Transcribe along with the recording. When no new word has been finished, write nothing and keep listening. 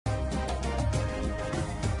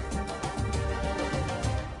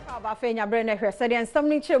Fafenya Brene said and some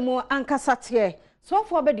nature more ankasatie. So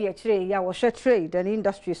for bedi actually ya was trade and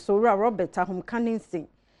industry so Robert Ahom Kanningsing.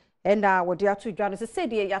 And what they are to join us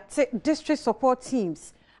said ya district support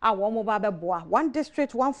teams. Our mobile boy, one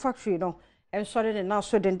district, one factory, no, and sorry and now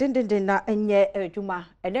so den na enye juma.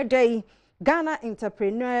 And a day Ghana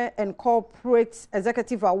Entrepreneur and Corporate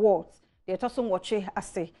Executive Awards. They are also watching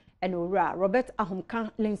ase and ora Robert Ahom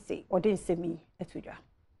Kanningsing or den semi etuja.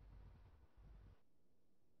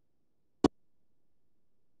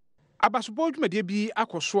 Abasubol dwumadie bi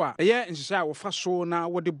akoso a eye nhihye a wofa so na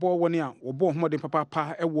wode bo woni a wo bo homode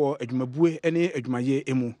papa ewo adwumabue ene adwumaye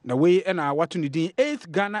emu na wei na wato ne din 8th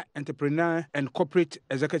Ghana Entrepreneur and Corporate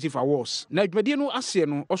Executive Awards na adwumadie no ase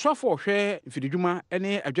no osoafo ohwe mfididwuma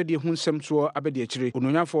ene adwade hu nsem so abede akire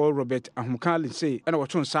ononyafo Robert Ahom Kanningsing ena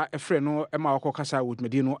woto nsa efre no ema wakokasa wo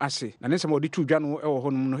adwumadie no ase na nsem odi tudwa no ewo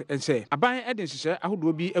honum no ense aban ede nhihye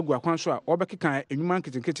ahodo bi egu akwan so a obekeka enwuma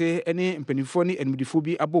nketenkete ene mpanifo ni enmidifo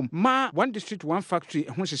bi abom one district, one factory,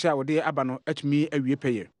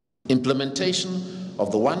 Implementation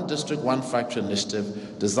of the One District, One Factory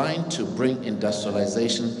initiative designed to bring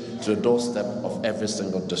industrialization to the doorstep of every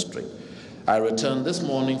single district. I returned this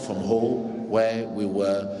morning from Ho, where we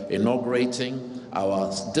were inaugurating our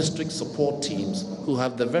district support teams who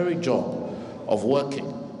have the very job of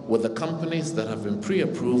working with the companies that have been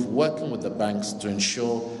pre-approved, working with the banks to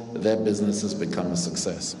ensure that their businesses become a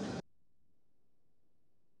success.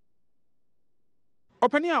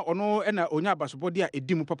 Opania ono ena onya abasobodi a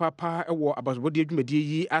edimu papa ewo abasobodi adwumadi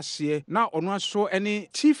yi ase na ono aso ene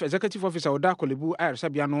Chief Executive Officer Oda Kolebu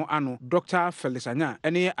Ayarsabia no ano Dr. Felix Anya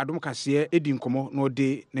ene Adom Kasee edi nkomo no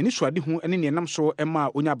de nani suade hu ene ne nam so ema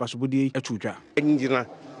onya abasobodi atwudwa enjina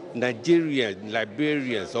Nigerians,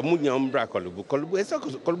 Liberians, omunya umbra Kolebu esa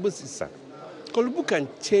Kolebu sisa. Kolebu can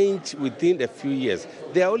change within a few years.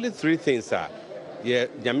 There are only three things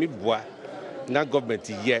nyami bua na government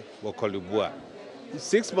ye wo Kolebu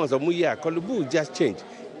 6 months or more year, Kolebu will just change.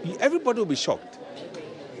 Everybody will be shocked.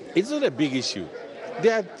 It's not a big issue.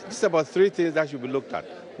 There are just about three things that should be looked at.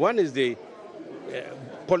 One is the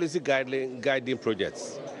policy guiding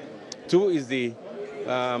projects. Two is the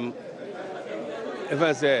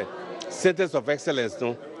centers of excellence.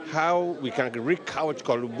 No? How we can recouch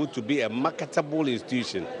Kolebu to be a marketable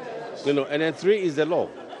institution. And then three is the law.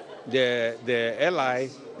 The LI,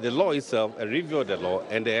 the law itself, a review of the law,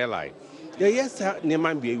 and the LI. Yes,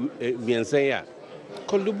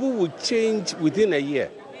 Kolebu will change within a year.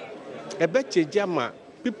 I bet you,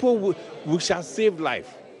 people we shall save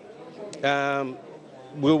life. We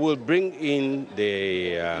will bring in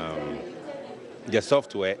the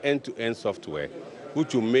software, end-to-end software,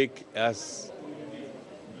 which will make us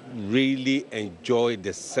really enjoy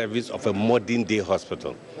the service of a modern-day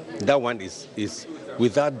hospital. That one is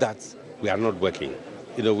without that, we are not working.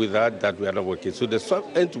 Without that, we are not working. So the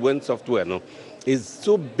end-to-end software is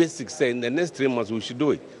so basic, saying in the next 3 months we should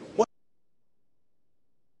do it.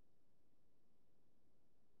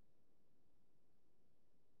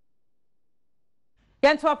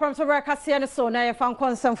 Premotobre Kasee so na ye fan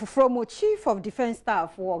concern from Chief of Defence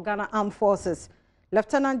Staff for Ghana Armed Forces,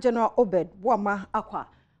 Lieutenant General Obed Wama Akwa.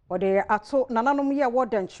 Ode ato nananom ye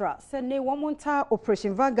wodentra se ne womonta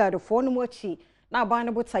Operation Vanguard for no mochi. Na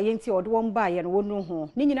abana bota yenti ode won ba ye no wonu ho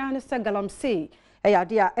ni nyina ne se galamsey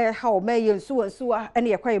ade a ha o maye nsuwa ene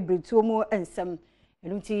ye kwaye bretuo mu ensem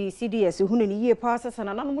enunti CDS hunu ni ye pa sasa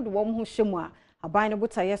nananom de won ho hyemu a abana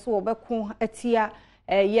bota ye so obeko atia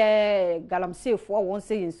ye galamsey fo won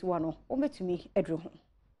se nsuwa no o metumi edru ho.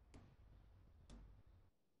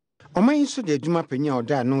 Oman so de adwuma panya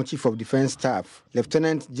oda no Chief of Defence Staff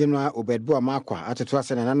Lieutenant General Obed Boamakwa atoto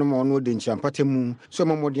ase na nanom ono de nchampatemu so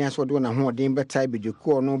mamodian so do na ho odin betai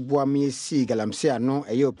bejuko no boame si galamsey ano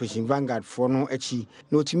eye Operation Vanguard for no achi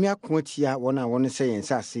na otimi akoatia wona won se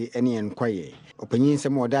yensase ene enkwaye opanyin se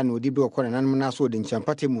moda na odi be okọ na nanom na so de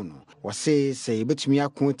nchampatemu no wose se betumi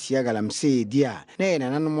akoatia galamsey dia na ye na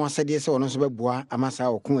nanom asade se wono so beboa amasa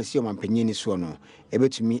okoasi o mampanyin ni so no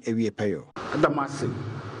ebetumi ewie payo adamase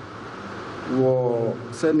wo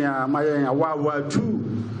senia mayen awawa tu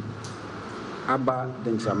aba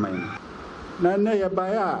denchaman na na ye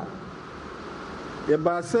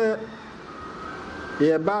ba se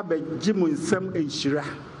ye ba be jimunsam enhira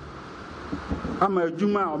ama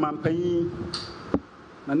adwuma o mampanyin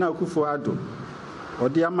na akufo ado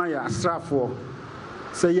odi ama ya asrafo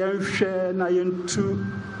se yenhwe na yentu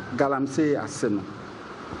galamsey ase no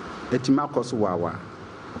etima koso wawa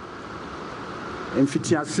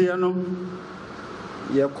emfitiase no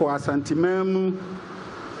ye ko asantimemu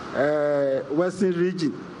western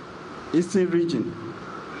region, eastern region,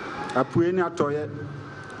 apueni atoye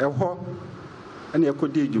eho ɛna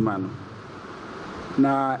ɛkɔdi adwuma no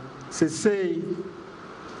na sesei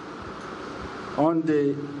on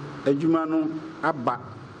the adwuma no aba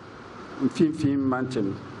mfimfini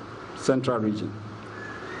Manchester Central Region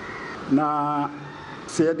na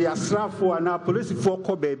sɛ yɛde asrafoɔ anaa polisifoɔ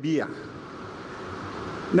kɔ baabi a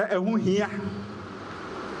na ɛho hia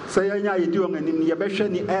sɛ yɛnya yɛdi wɔn anim no yɛbɛhwɛ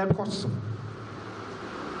ni ɛrekɔ so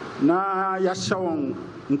na yɛahyɛ wɔn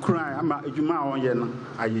nkuran ama adwuma a wɔyɛ no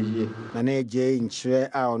ayɛyie. na na ɛgye nkyerɛ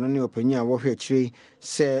a ɔno ne ɔpanyin a wɔhwɛ akyire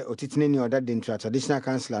sɛ ɔtitene ne ɔda dentra traditional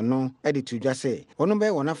councillor no de to dwa sɛ ɔno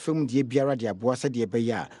bɛyɛ wɔn afam deɛ biara de aboa sɛdeɛ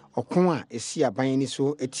ɛbɛyɛ a ɔko a ɛsi aban ni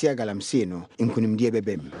so ɛtia galamsey no nkonimdeɛ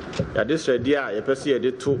bɛbɛm. yɛde srɛdeɛ a yɛpɛ sɛ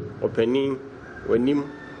yɛde to ɔpanin w'anim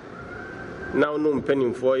na ɔno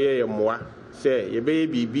mpanimfoɔ yɛ mmoa sɛ yɛbɛyɛ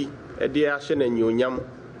biribi de ahyɛ no anyonyam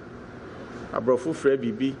aborɔfo frɛ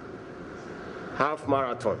biribi half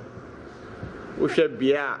marathon wohwɛ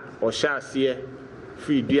bea a ɔhyɛ aseɛ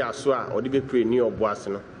firi dua so a ɔde bɛpire ne ɔbo ase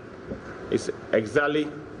no it's exactly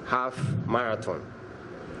half marathon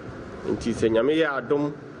nti sɛ nyame yɛ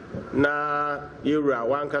adom na yɛwura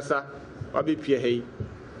wankasa wabɛpie ha yi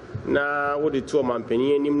na wode to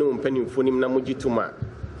ɔmampanyin anim ne mpanimfoɔ anim na mogye tom a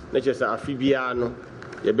na kyerɛ sɛ afe biara no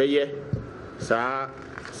yɛbɛyɛ saa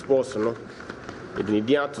sports no yɛde ne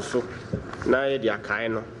din ato so na yɛde akae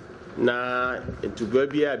no na ntubaa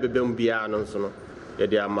biara bɛbɛm biara no nso no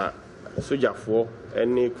yɛde ama sogyafoɔ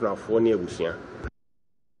ne kunafoɔ ne abusua.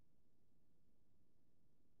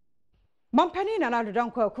 Mampani na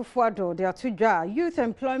Adodankwa Akufo-Addo de ato dwa Youth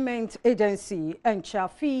Employment Agency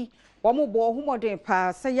enchafi wɔn bɔ homɔden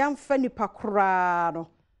pa sɛ yɛmfa nipa koraa no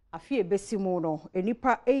afi ebesi mu no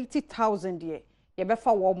enipa 80,000 de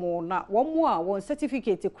yɛbɛfa wɔn na wɔn a wɔn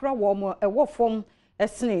certificate kura wɔn ɛwɔ fam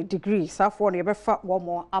ɛsene degree safoɔ no yɛbɛfa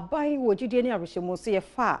wɔn aban wɔ gyidie ne arehyɛmu so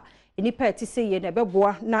yɛfa enipa ɛte sɛ yɛ na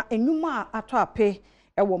ɛbɛboa na enwuma atɔ ape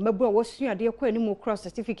ɛwɔ mɛbu a wɔsua adeɛ kɔ anim kura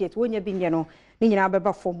certificate wɔnya bi nyɛ no ne nyinaa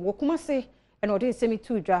bɛba fam wɔ Kumase ɛna ɔde nsɛm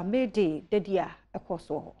to dwa Midday dadia ɛkɔ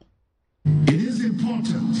so hɔ. It is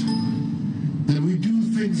important that we do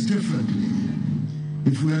things differently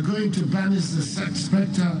if we are going to banish the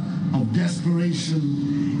specter of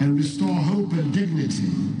desperation and restore hope and dignity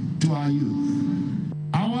to our youth.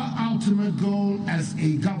 Our ultimate goal as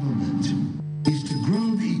a government is to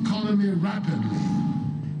grow the economy rapidly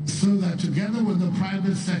so that together with the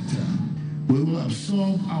private sector, we will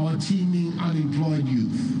absorb our teeming unemployed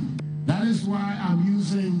youth. That is why I'm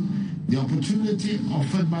using the opportunity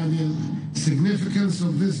offered by the significance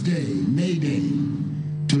of this day, Midday,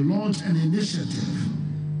 to launch an initiative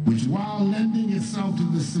which, while lending itself to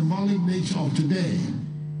the symbolic nature of today,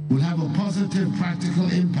 will have a positive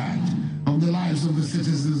practical impact on the lives of the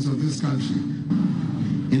citizens of this country.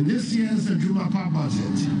 In this year's Jumapa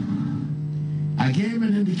budget, I gave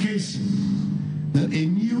an indication that a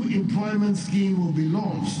new employment scheme will be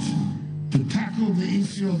launched to tackle the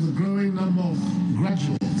issue of the growing number of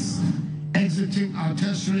graduates exiting our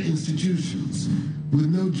tertiary institutions with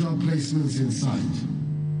no job placements in sight.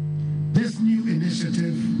 This new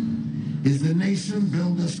initiative is the Nation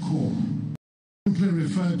Builders Corps, simply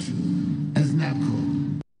referred to as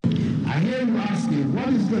NABCO. I hear you asking, what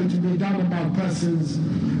is going to be done about persons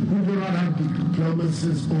who do not have diplomas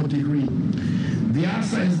or degree? The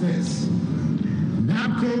answer is this.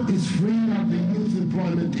 NABCO is freeing up the Youth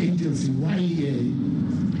Employment Agency, YEA,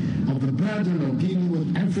 of the burden of dealing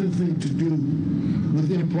with everything to do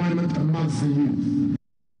with employment amongst the youth.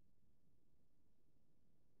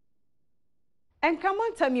 And come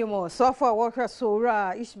on, tell me more. So for worker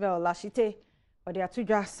Sora Ishmael Lashite, or the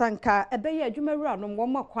Atuja Sanka, a bay a Jumera, no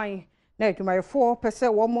one more coin, na Jumari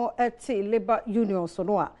 4% one more at labor union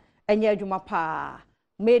sonoa, and ya Jumapa.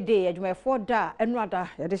 Midday, a Jumay 4 da, and rather,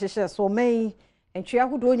 a decision so may, and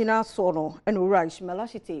Chiahu doing in our sono, and Ura Ishmael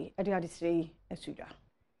Lashite, and the other say, a Suja.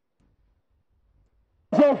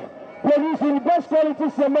 Producing best quality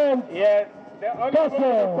cement. Yes, the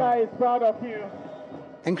Kasee is proud of you.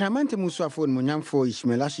 Enkramante musuafo nmonyamfo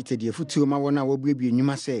Ishmael Ashite de futuo ma wona wobuebie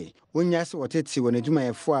nnwuma se wonya se wotete wona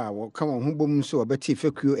adwumayefo a woka won ho bom so obeti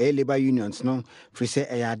fekuo labor unions no frise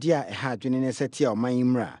eyade a eha adwene ne sete a oman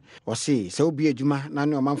mra wose se obi adwuma na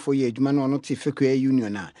ne omanfo ye adwuma no te fekuo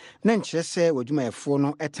union a na nkyere se wadwumayefo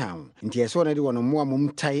no etan nti ese wona de wono mo amom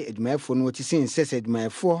tai adwumayefo no ti sin se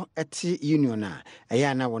adwumayefo ete union a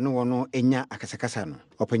eya na wono enya akasakasa no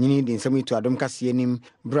opanyini de nsɛm itu Adom Kasee nim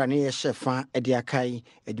bra ne ye hyefa ede akai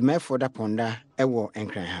adwumayefo da ponda ewo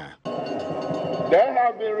enkran ha. There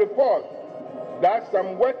have been reports that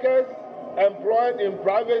some workers employed in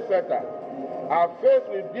private sector are faced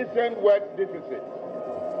with decent work deficits.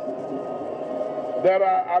 There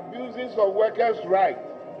are abuses of workers' rights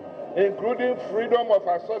including freedom of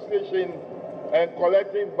association and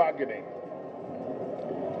collective bargaining.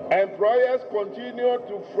 Employers continue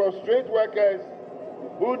to frustrate workers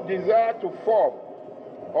who desire to form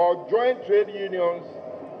or join trade unions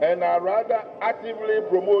and are rather actively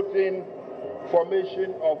promoting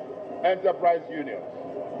formation of enterprise unions.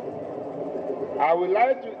 I would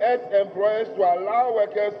like to urge employers to allow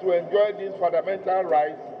workers to enjoy these fundamental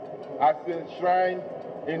rights as enshrined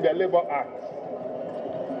in the Labour Act.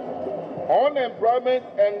 Unemployment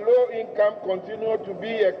and low income continue to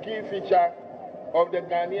be a key feature of the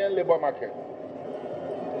Ghanaian labour market.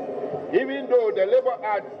 Even though the Labour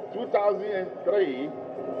Act 2003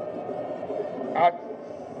 at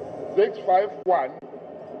 651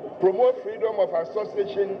 promotes freedom of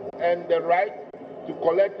association and the right to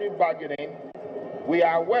collective bargaining, we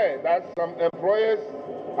are aware that some employers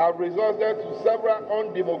have resorted to several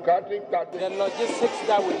undemocratic tactics. The logistics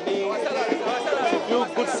that we need to do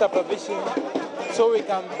good supervision so we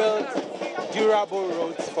can build durable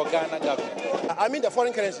roads for Ghana government. I mean the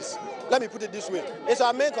foreign currencies. Let me put it this way. It's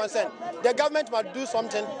our main concern. The government must do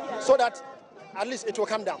something so that at least it will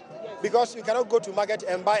come down. Because you cannot go to market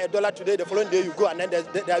and buy $1 today, the following day you go and then there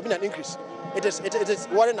has been an increase. It is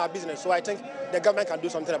worrying our business, so I think the government can do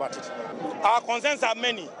something about it. Our concerns are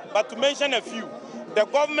many, but to mention a few, the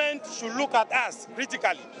government should look at us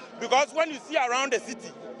critically, because when you see around the city,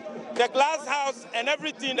 the glass house and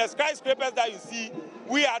everything, the skyscrapers that you see,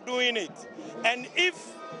 we are doing it. And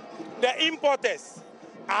if the importers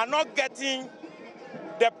are not getting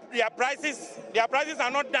their prices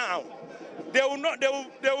are not down, they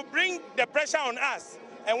will bring the pressure on us.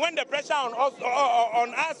 And when the pressure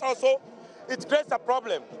on us also, it creates a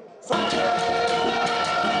problem. So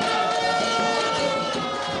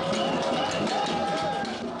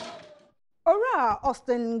Ora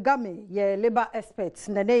Austin Gami, ye labor expert.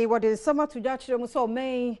 Nene, what is summer to judge them so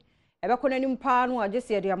may ever conanim pan or just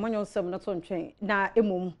the ammonia some not on train. Na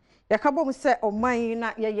emum, ya cabo set or mine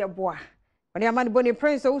not ye bois. When your man Bonnie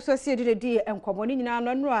Prince also said the dear and commoning now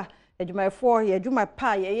nonra, and my 4 year do my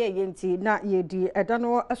pie ye yenti, not ye dear, a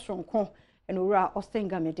dano a strong con, and Ora Austin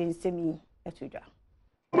Gami didn't see me at Tuja.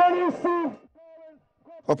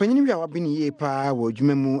 Opinion we are being ye pa wo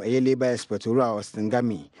dwumemu eye labor expert ora Austin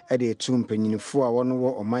Gami e de tu mpanyinfo a wono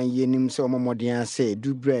wo oman yenim se omomodien se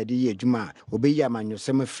du bread ye dwuma obeyi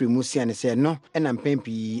amanyosem afri mu sia ne se no e na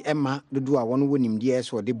mpempi ema dodo a wono wonim die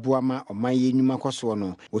so de boama oman yenuma koso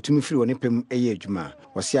no otumi firi woni pem eye dwuma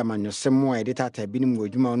wo se amanyosem wo e de tata binim wo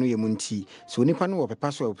dwuma no ye munti so onipa no wo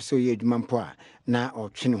pepa so wo se ye dwuma mpo a na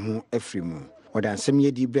otwene ho afri mu Odansem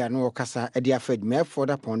ye di bra no kasa e di afad me for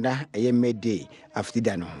da ponda eye midday after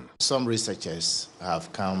dano. Some researchers have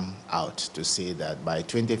come out to say that by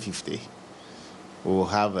 2050 we will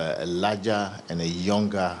have a larger and a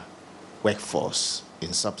younger workforce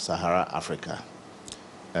in sub-Saharan Africa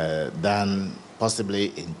than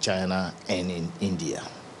possibly in China and in India.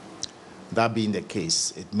 That being the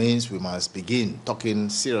case, it means we must begin talking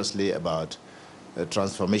seriously about a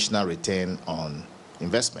transformational return on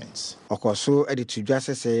investments. Okoso editu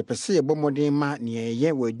dwase se pese ye bomodin ma ne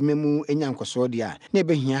ye wadwumemu enyankoso dia na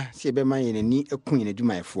ebehia se ebema ye nani ekun ne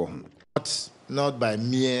dwumayefo ho. Not by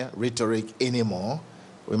mere rhetoric anymore.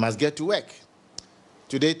 We must get to work.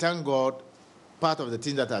 Today, thank God, part of the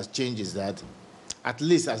thing that has changed is that at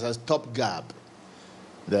least as a stopgap,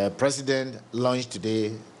 the president launched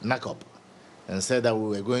today NACOP and said that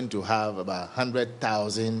we were going to have about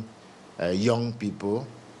 100,000 young people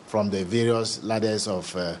from the various ladders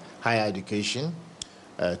of higher education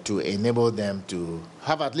to enable them to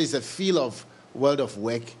have at least a feel of world of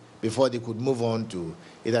work before they could move on to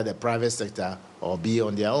either the private sector or be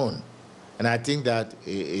on their own. And I think that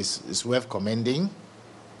is worth commending.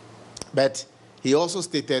 But he also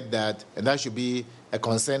stated that, and that should be a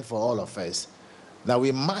concern for all of us, that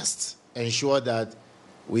we must ensure that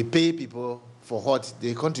we pay people for what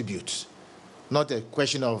they contribute. Not a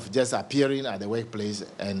question of just appearing at the workplace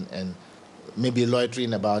and maybe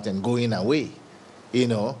loitering about and going away, you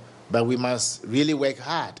know, but we must really work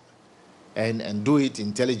hard and do it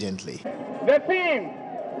intelligently. The theme,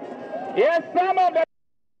 yes, some of the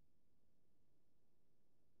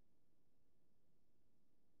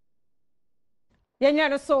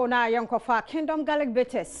Yenya so na yankofa Kingdom Garlic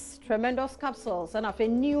Bitters, tremendous capsules, and a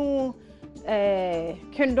new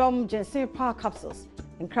Kingdom Ginseng Power capsules.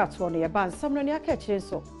 In craft one year band, some no near catching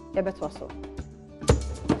so, a better so.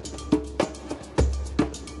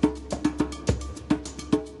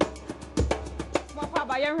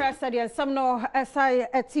 Papa, young study and some no SI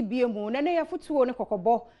at TBM, and they are foot to on a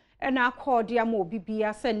cocobo, and I call dear mo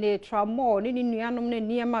BB, send a tramor, in Yanum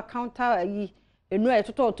near my counter, a no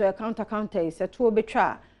to talk to a counter is a two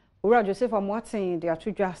betra. Ura Joseph Amoatin de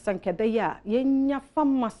atudwa sankebe ya yenya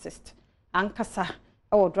pharmacist ankasa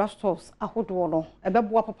e drugstores ahodo no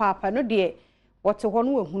ebeboa papa no de wote ho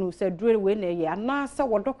no ehunu se dure we na ye ana se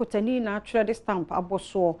wodokotani na atwere stamp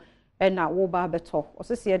aboso e na wo ba beto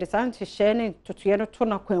osese de sanche hye ne totoye no to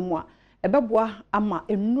na kwanu a ebeboa ama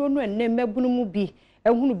enuro no enne mabunu mu bi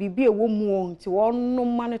ehunu bibi ewo mu nti wonno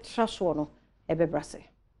ma ne traso no ebebrase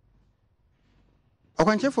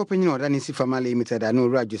Okwanchefo panyin odani si family limited anu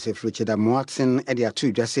Ura Joseph Richard Amoatin e de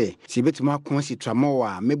atudwa se si betuma ko si tramo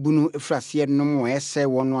a mebunu efrase no ese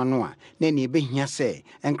wono ano a na ni ebehia se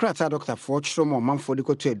enkrata doctor for chromo manfo de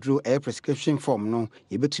koto adru e prescription form no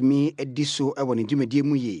ebetumi ediso e woni dwumedie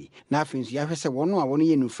mu yi na afinsu ya hwese wono a wono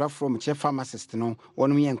ye nufra from che pharmacist no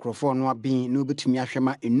wono ye nkrofo no abin na obetumi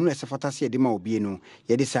ahwema enu esefata se de ma obie no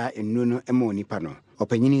ye de sa enu no ema onipa no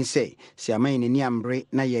opanyini se si aman ni ambre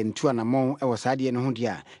na ye ntu anamon e wosade no ho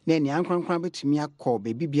dia na ni ankrankran betumi akọ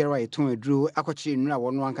bebi biara eton aduro akọkire nnura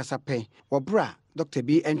wono ankasa pe wobra Dr.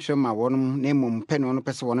 B Entrema wonum na mum pe no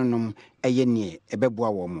pese wonnom eye ne ebeboa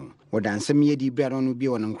wo mu wodansem ye di bra no bi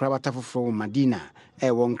won nkrabata foforo Madina e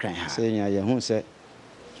won kran ha se nya ye hu se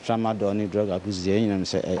tramadol ni drug abuse ye nyinam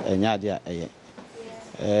se enya dia eye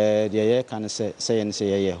de ye kan se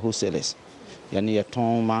ye wholesalers ye ne ye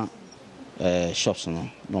ton ma shops no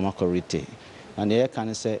normal retail and they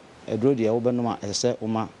can say a drug the obenoma say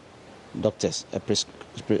uma doctors a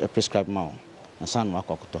prescribe ma na san wa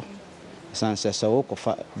kokoto san say so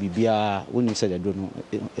kofa bibia woni say the drug no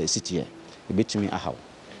city e betimi ahaw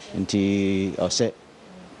nti o say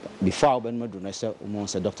before obenoma do na say umo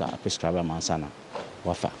say doctor a prescribe ma sana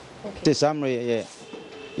wafa te samre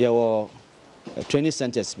ye wo training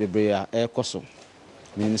centers bebrea e koso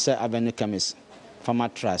mean say avenue chemist Farmer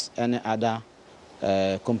Trust and other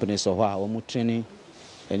companies of our training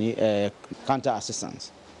any counter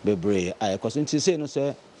assistance bebre because in say no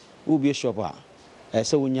say who be a shopper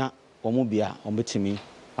so unya omubia ombetimi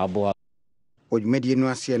aboa Odumedie no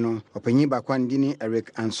ase no opanyi bakwandi ni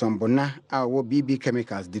Eric Ansombona a wo BB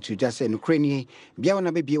Chemicals de tuja se no krani bia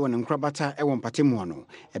wona bebie wona nkrabata e won patemu no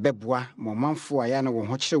ebeboa momanfo aya na wo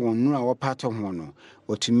ho kire won nu a wo pato ho no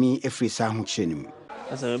otumi efrisa ho kire nim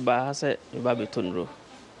as a bar say ba betonro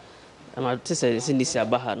am to say this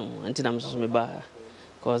abaha no anti na so me ba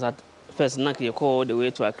because at first na ke call the way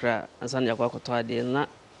to Accra and san yakwa koto ade na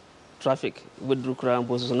traffic wodru kra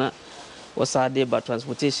mpo so na wasade ba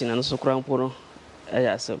transportation and so kra mpo no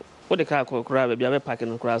aya so wo de ka kra ba bia be park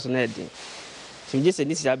no kra so na edi tim je say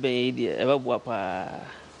this aben e di e ba bua pa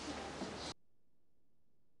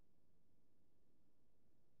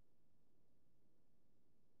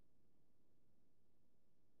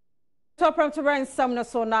Premotobre Kasee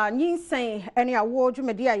so na nyinsen ene awo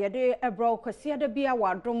dwumedi a yede ebro kwase da bia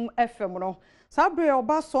wadom FM no sabre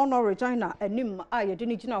oba so no Regina anim a yede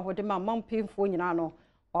ni gina hode ma mampemfo nyina no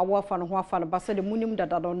wawo afa no ho afa no basa de munim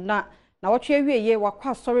dadado na wotwe awieye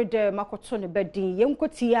wakwa sorry de makoto ne bedin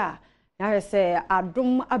yenkoti a na hese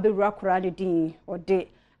adom abewura kora ne din ode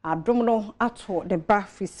adom no ato de ba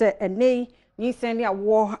fi se ene nyinsen ne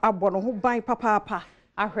awo abo no ho ban papa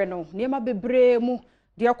ahwe no niema bebre mu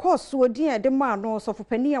the course wo din de ma no so for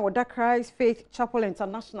pani a woda Christ Faith Chapel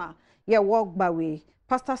International ye walk by way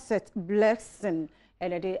Pastor Set Blessing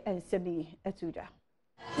and de ensemi etuda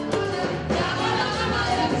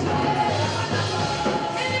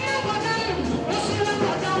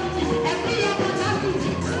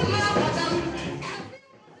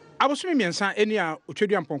Abosome miensa eni a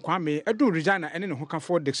otwedua mponkwame edu Regina ene ne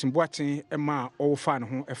hokafo Dixon Boaten ema owofa ne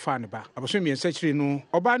ho efa ne ba abosome miensa chiri no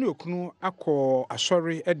oba ne okunu akọ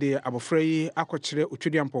asori ede abofra yi akọkire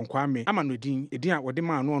otwedua mponkwame ama no din edin a wode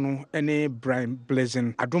ma no no ene Brian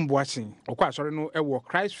Blessing Adom Boaten okọ asori no ewo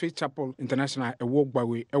Christ Faith Chapel International ewo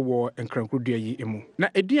gbawe ewo enkrankrodua yi emu na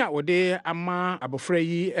edin a wode ama abofra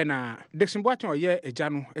yi ena Dixon Boaten oye eja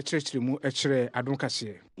no ekirechire mu ekire Adom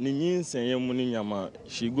Kasee ni nyinsen ye mu ni nyama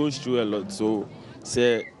she goes through a lot so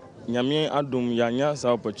say nyame adom yanya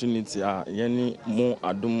sa opportunity a yeni mo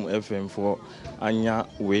Adom FM for anya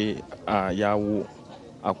we yawo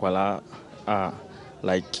akwala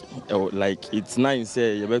like it's nice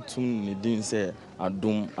say you betum ni din say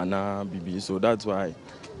Adom ana bibi so that's why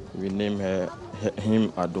we name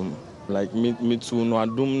him Adom like me too no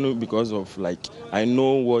Adom no because of like I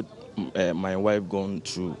know what my wife gone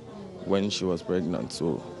through when she was pregnant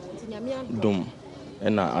so Adom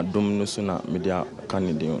ena Adom no so na media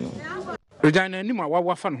Canada no Regina ni ma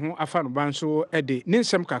wawa fa no ho afa no ban so ede ne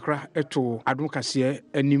nsem kakra eto Adom Kasee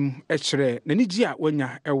anim ekire na ni gi a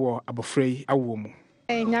wanya ewo abofra yi awo mu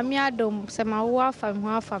nyame Adom se ma wo afa me ho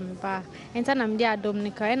afa me ba enta na media Adom ne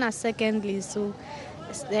ka na secondly so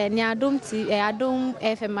ni Adom ti Adom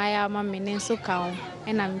FMI ama me ne so ka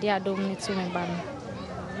ho na me de Adom ne to me ba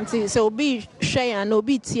no nti so obi hwe an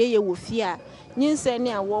obi tie ye wo fi a nyinse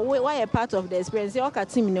ne awo why a part of the experience you ka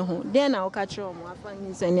team ne ho then na o ka kire mo afa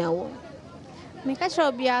nyinse ne awo me ka kire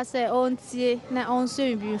obi a say on tie na on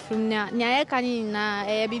so bi from na nya ka ni na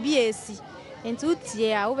bibi esi nti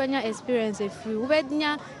utie a wo benya experience free wo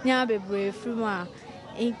benya nya bebre free ma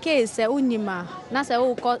in case unima na say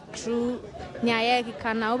wo go through nya ye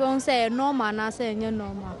ka na wo be say normal na say nya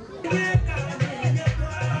normal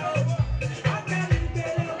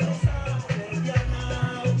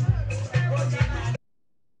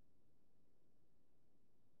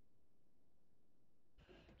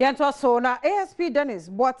Yanto so na ASP Dennis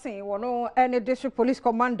Boatin wono any district police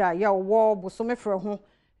commander ya wo Bosome frɛ ho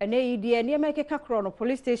ene yidi ene mekeka kro no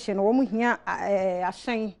police station wo mu hia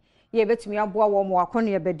ahyen ye betumi aboa wo mo akɔne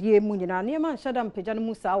yebedie mu nyina ne ma nhyada mpagya no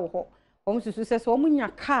mu saa wo ho wo susu sɛ wo mu nya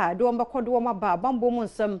car de wo mbekɔde wo maba bambo mu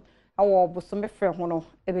nsɛm awo Bosome frɛ ho no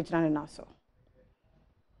ebegyina ne naso.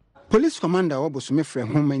 Police commander Bosome frɛ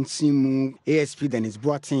ho mantimu ASP Dennis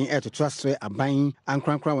Boatin to asre aban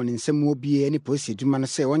ankrankra won nsɛm obi ne police adwuma no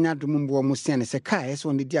sɛ wonya adom mbo mo siane sɛ kaa ɛsɛ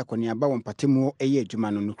won di akɔne aba won patemu ɛyɛ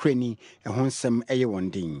adwuma no nokrani ɛho nsɛm ɛyɛ won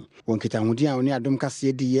din won kitahudi a oni Adom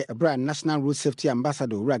Kasee di ye ebra National Road Safety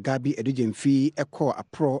Ambassador Ura Gabi Edujemfi ɛkɔ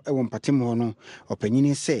apro ɛwon patemu no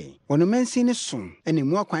opanyini sɛ won mansi ne so ɛne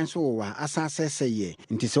mu akwan so wo wa asase sɛ ye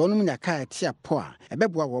nti sɛ won nya kaa ti apo a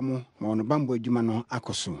ɛbɛboa wo mo ma won bambo adwuma no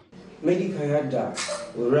akoso. Medical yada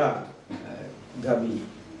Ura Gabi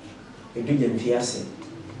Edujemfi ase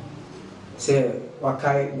say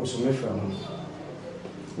wakai Bosome frɛ ho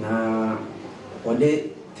na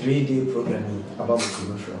ode 3-day programming about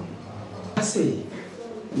Bosome frɛ ho. I say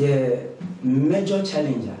ye major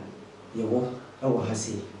challenger ye wo ɛwɔ ha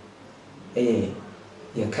say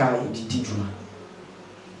ye car edidi dwuma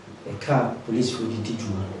ye car police for edidi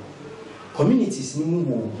dwuma communities ni mu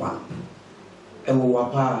wo wa ɛwɔ wa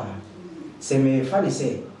pa se me fa ne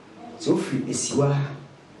se so free esiwa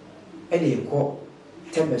ɛde ekɔ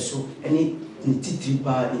tebeso ɛne ntitiri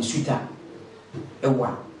pa insuta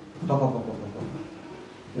ɛwa papa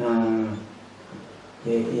na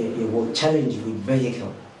ye will challenge with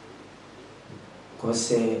vehicle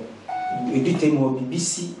because editing or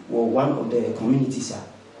BBC or one of the communities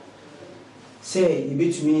say you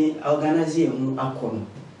between organize and akon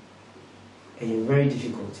very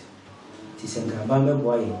difficult. Tisenga bamba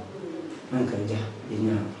boy mankaja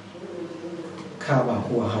ina kaba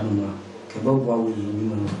ko hanuma ke babwa we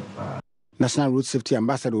nyimo National Road Safety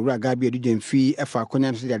Ambassador Ura Gabi Edujemfi efa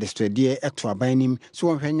akonya so dia distrede eto abanim so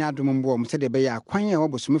won hwanya adom mbo mo se de be ya kwan e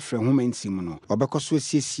Bosome frɛ ho mantim no obekɔso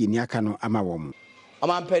asiesie ni aka no ama wo mo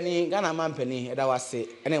Amampani Ghana mampani eda wase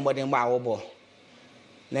ene mbode mba awobo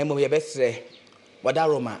na emo ye besre boda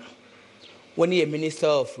Roma woni ye Minister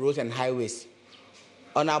of Roads and Highways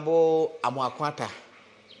Honorable Amoakwata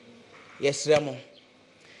yesre mo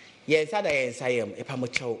ye sada ye nsayem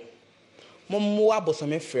epamo chew mommo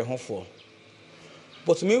Bosome frɛ ho fo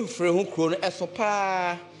Bosome frɛ ho kro no eso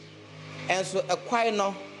pa enso ekwai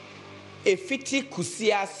no efiti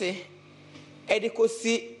kusi ase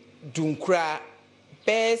edikosi dunkra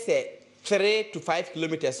pese 3 to 5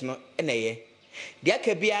 kilometers no eneye dia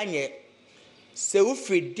ka bi anye se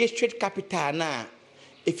ufri district capital na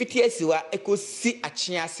efiti asiwa ekosi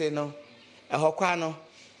achiase no ehokwa no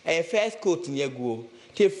first court nyaguo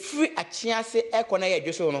te free achiase ekona ye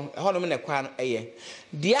dweso no ehonom ne kwa no eye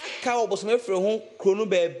dia ka Bosome frɛ ho krono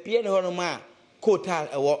ba bia ne honom a kotal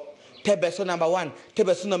ewo tebeso number 1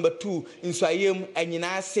 tebeso number 2 insayem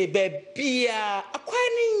anyina se ba bia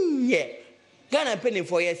akwani nye Ghana penny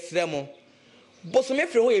for yesre mo Bosome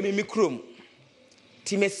frɛ ho ye mimi krom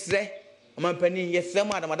ti mesre amampani yesre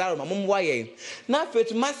mo adamadaro ma momwa ye na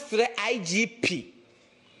fetu masre IGP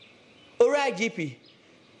ora IGP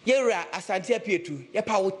yera asante apietu ye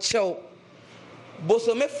pa wo chew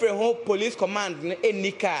Bosome frɛ ho police command ne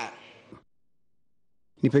enika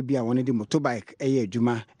nipa bia woni di motorbike eye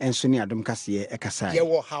adwuma enso ne Adom Kasee ekasa ye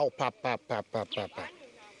wo how papa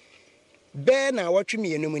be na watwe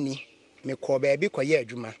mienu ni me ko ba bi koye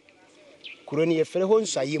adwuma kuro ne ye frɛ ho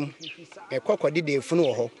nsayem me kokode de funu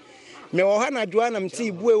wo ho me wo ha na dwoa na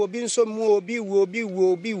mti bue obi nso mu obi wo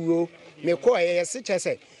me ko ye se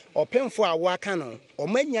chese opemfo a wo aka no o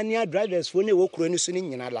manyane drivers fo ne wo kuro ni so ni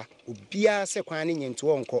nyinala obia se kwan ne nyento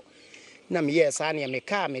wonko na me ye sa ne me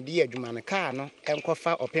car me de adwuma no car no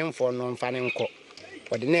enkofa opemfo no mfa ne nko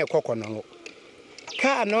ode na ekokɔ no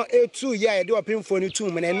car no etu ya ye de opemfo ni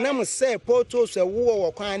tu me na nam se poto so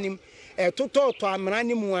wo kwan nim etototo amra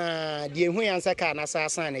ni mu a de hu yansa car na sa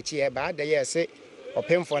san na chi e ba de ye se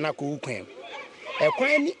opemfo na ko ukwan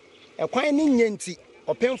ekwan ni nyenti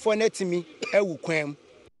opemfo na timi awu kwan.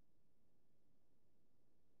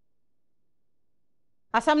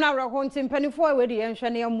 Asamna Rahon Timpenifo, where the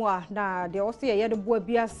Enshania Moa, na the Ostia Yadabua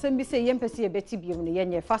Bia, Sembise Yempesi, Betty Bium, the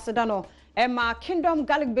Yenye, Fasadano, Emma Kingdom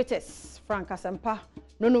Garlic Bitters, Frank Asampa,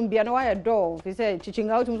 Nonum Bianoa door, he said, teaching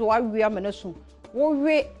out why we are Menasu.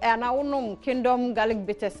 We and our own Kingdom Garlic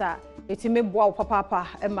Bitters are, it's me bow papa,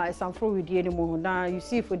 Emma is some fruit with the anymore. Now you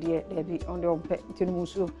see for the Debbie on the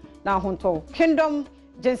Tinimusu, now Honto. Kingdom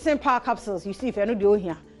Jensen Power Capsules, you see if I know the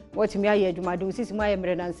here. What me aye do my do sis my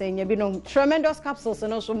emre and saying you be no tremendous capsules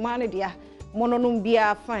and also man dia mononum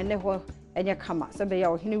bia fine neho enye kama se be ya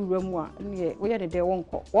ohini wuramu a ne we ye de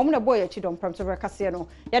wonko wo mo na boy Adom Premotobre Kasee no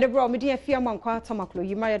ya de bro me dia fia man kwa tamaklo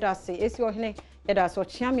yima ya da se esi ohini ya da so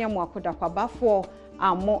chiamia mu akoda kwa bafo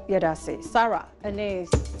amo ya da se Sarah ene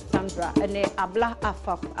Sandra ene abla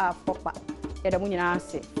afopa ya da mu nyina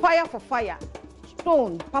ase fire for fire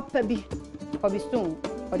stone papa bi stone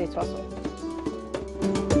for the toss.